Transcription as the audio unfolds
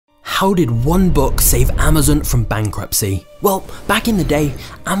how did one book save Amazon from bankruptcy? Well, back in the day,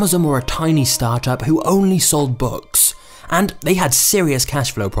 Amazon were a tiny startup who only sold books, and they had serious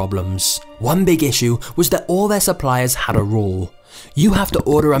cash flow problems. One big issue was that all their suppliers had a rule. You have to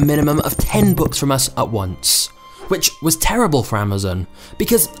order a minimum of 10 books from us at once. Which was terrible for Amazon,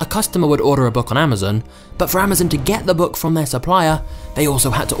 because a customer would order a book on Amazon, but for Amazon to get the book from their supplier, they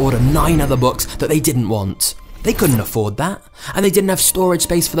also had to order 9 other books that they didn't want. They couldn't afford that, and they didn't have storage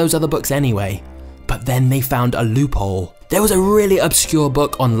space for those other books anyway. But then they found a loophole. There was a really obscure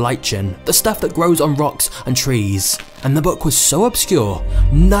book on lichen, the stuff that grows on rocks and trees. And the book was so obscure,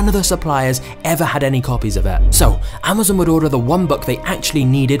 none of the suppliers ever had any copies of it. So Amazon would order the one book they actually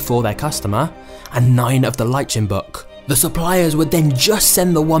needed for their customer, and 9 of the lichen book. The suppliers would then just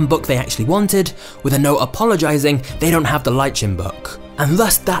send the one book they actually wanted, with a note apologising they don't have the lichen book. And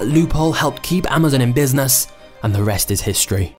thus that loophole helped keep Amazon in business, and the rest is history.